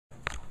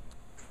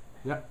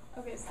Yeah.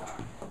 Okay, start.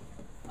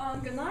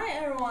 Good night,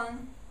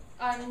 everyone.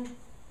 I'm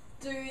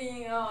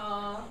doing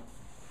a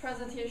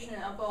presentation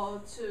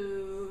about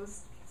two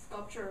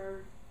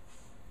sculpture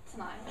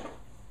tonight.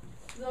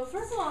 The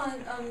first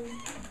one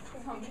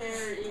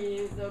compare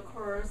is the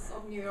course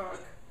of New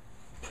York,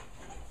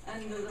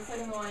 and the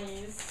second one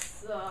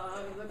is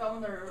the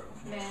governor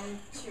meant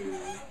to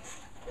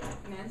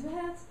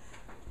have,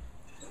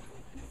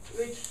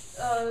 which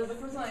the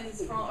first one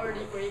is from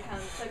early Greek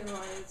and the second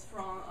one is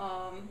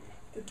from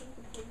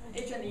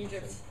ancient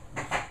Egypt.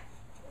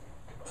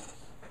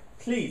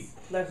 Please,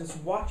 let us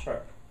watch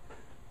her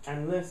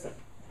and listen.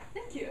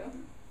 Thank you.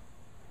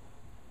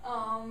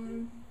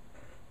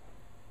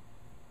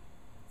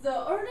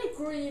 The early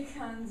Greek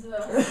and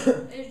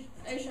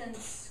ancient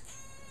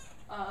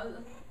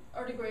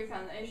early Greek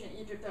and ancient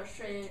Egypt are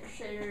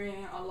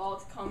sharing a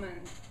lot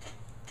common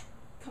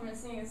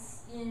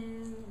things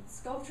in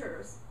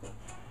sculptures.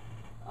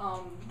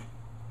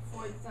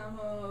 For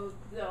example,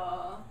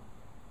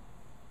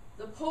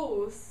 the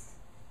pose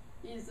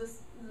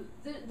is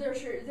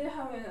they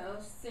have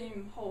a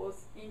same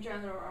pose in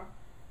general,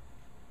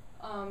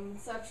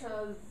 such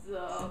as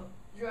the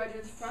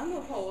judge's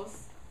frontal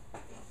pose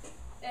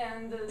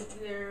and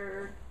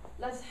their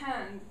left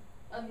hand,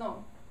 and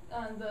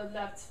the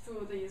left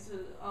foot is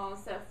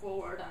set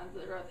forward and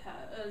the right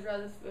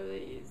foot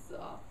is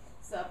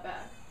set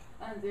back,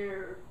 and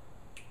their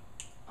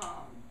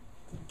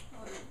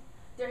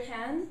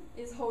hand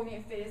is holding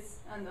a face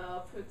and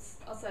puts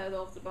aside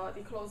of the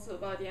body, close to the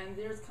body, and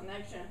there's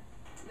connection.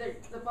 The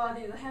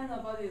hand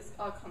and body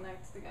are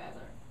connected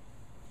together.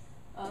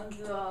 And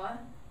the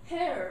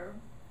hair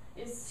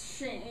is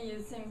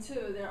same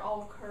too. They're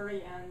all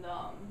curly and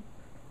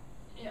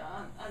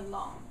and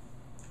long.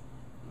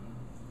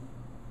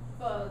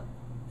 But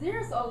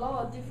there's a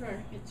lot of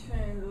difference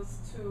between those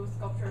two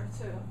sculptures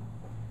too.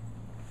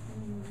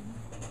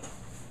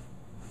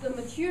 The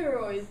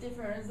material is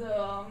different.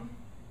 The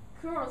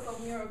cross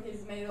of New York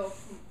is made of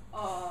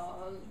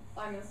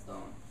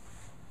limestone,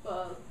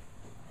 but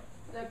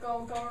the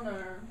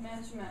governor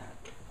mansion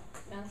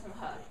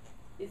hut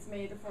is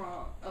made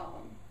from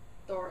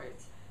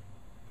dorite.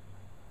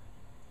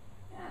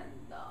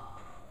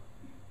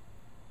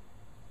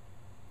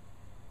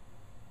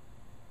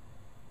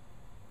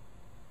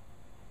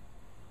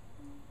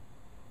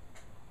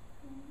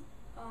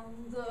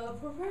 And the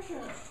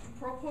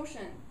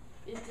proportion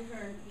is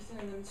different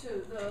between them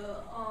too.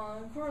 The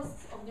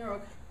cross of New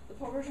York, the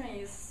proportion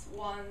is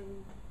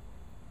one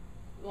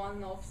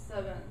of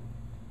seven,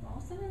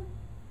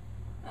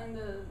 and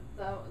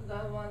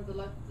that one,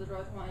 the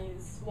right one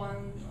is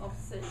 1 of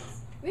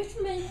 6, which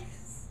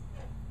makes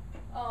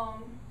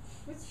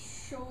which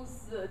shows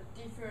the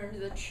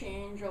the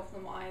change of the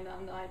mind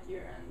and the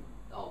idea and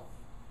of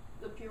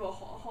the people,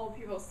 how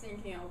people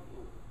think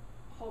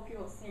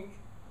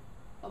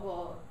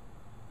about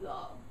the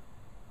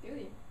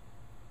beauty.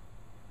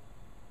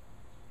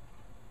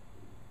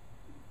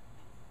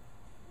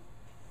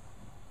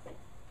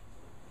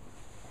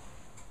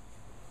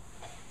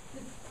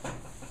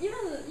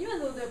 Even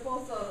though they're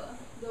both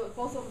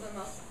of them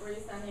are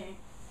freestanding,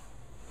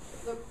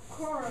 the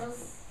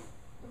chorus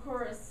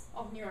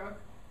of New York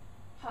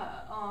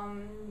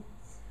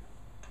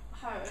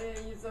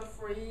is a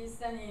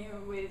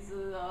freestanding with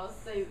the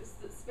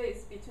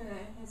space between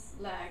his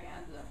leg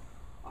and the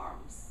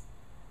arms,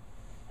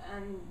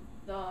 and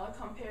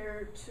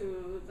compared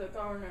to the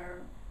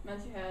governor,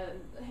 meant to have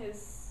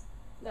his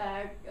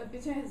leg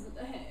between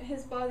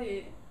his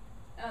body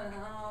and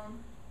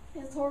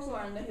his torso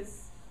and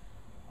his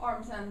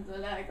arms and the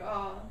leg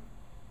are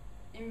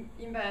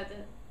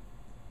embedded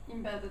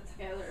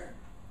together,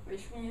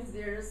 which means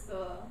there's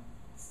a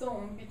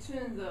stone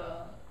between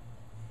the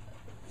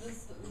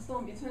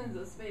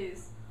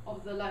space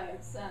of the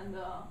legs and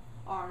the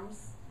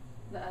arms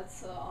that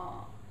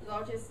the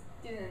artist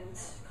didn't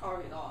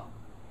carve it off.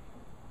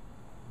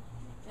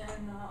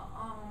 And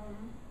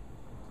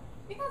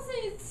you can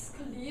see it's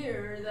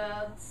clear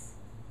that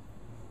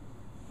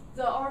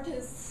the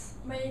artists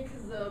make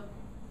the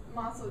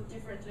muscle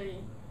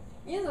differently.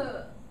 In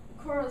the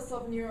chorus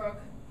of New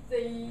York,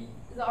 the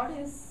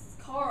artist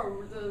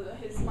carved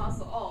his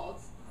muscle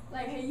out.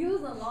 Like, he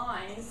used the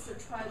lines to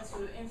try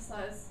to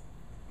emphasize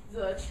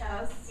the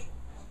chest,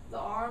 the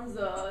arms,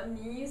 the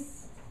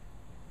knees,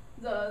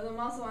 the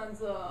muscle and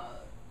the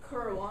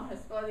curve on his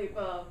body,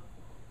 but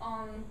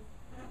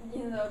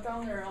in the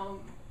governor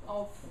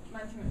of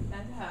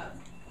mental health,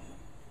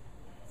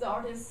 the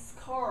artist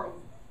carved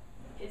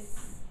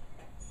his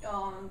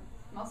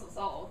muscles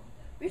out,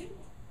 which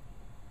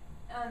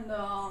and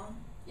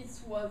it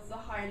was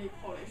highly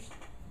polished.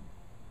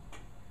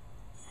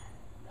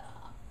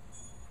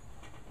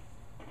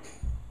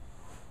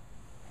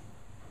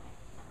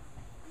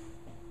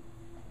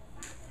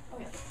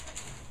 Okay.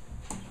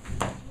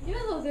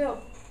 Even though they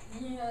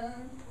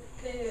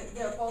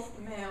are both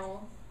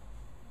male,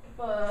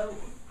 but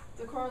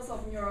the chorus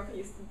of New York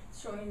is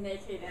showing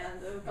naked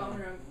and the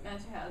governor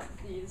mental health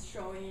is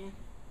showing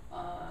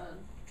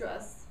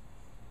dressed.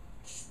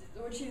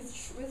 which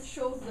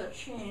shows the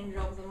change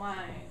of the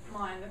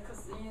mind.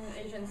 Because in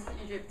ancient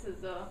Egypt,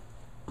 the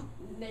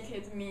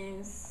naked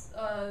means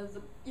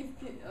if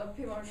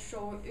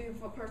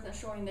a person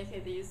showing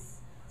naked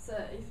is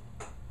if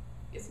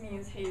it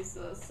means he's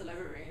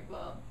slavery.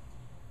 But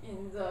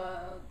in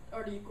the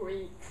early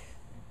Greek,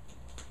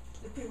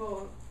 the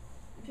people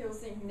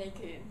think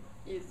naked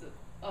is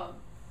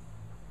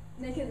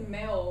naked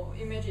male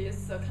image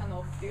is a kind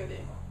of beauty,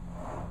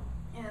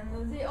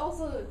 and they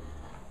also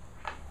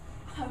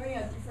having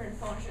a different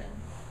function.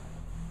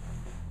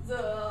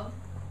 The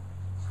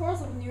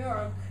course of New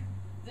York,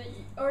 the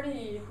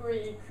early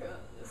Greek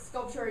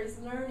sculpture is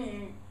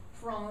learning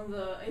from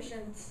the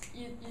ancient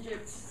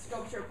Egypt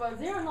sculpture, but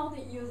they are not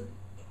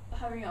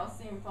having a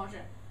same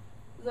function.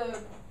 The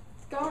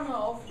garment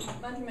of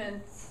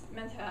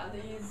Mentat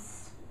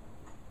is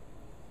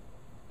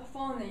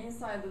found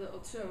inside the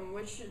tomb,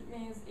 which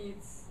means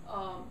it's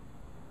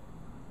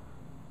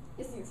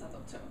inside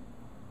the tomb.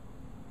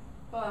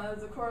 But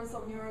the course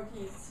of New York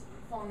is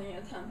found in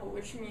a temple,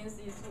 which means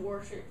it's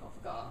worship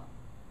of God.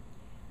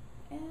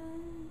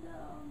 And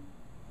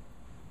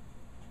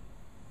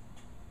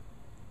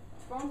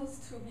from those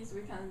two pieces,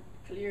 we can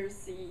clearly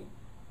see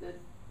the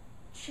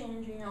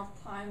changing of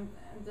time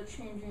and the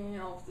changing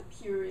of the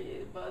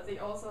period, but they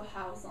also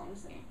have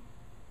something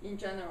in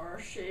general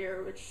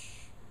share, which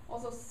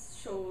also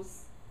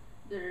shows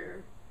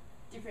their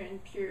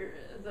different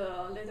period.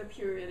 The later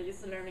period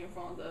is learning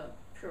from the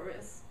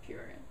previous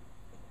period,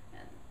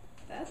 and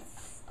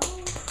that's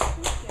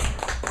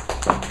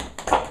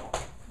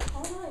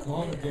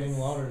Getting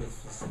louder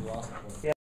is just the last point.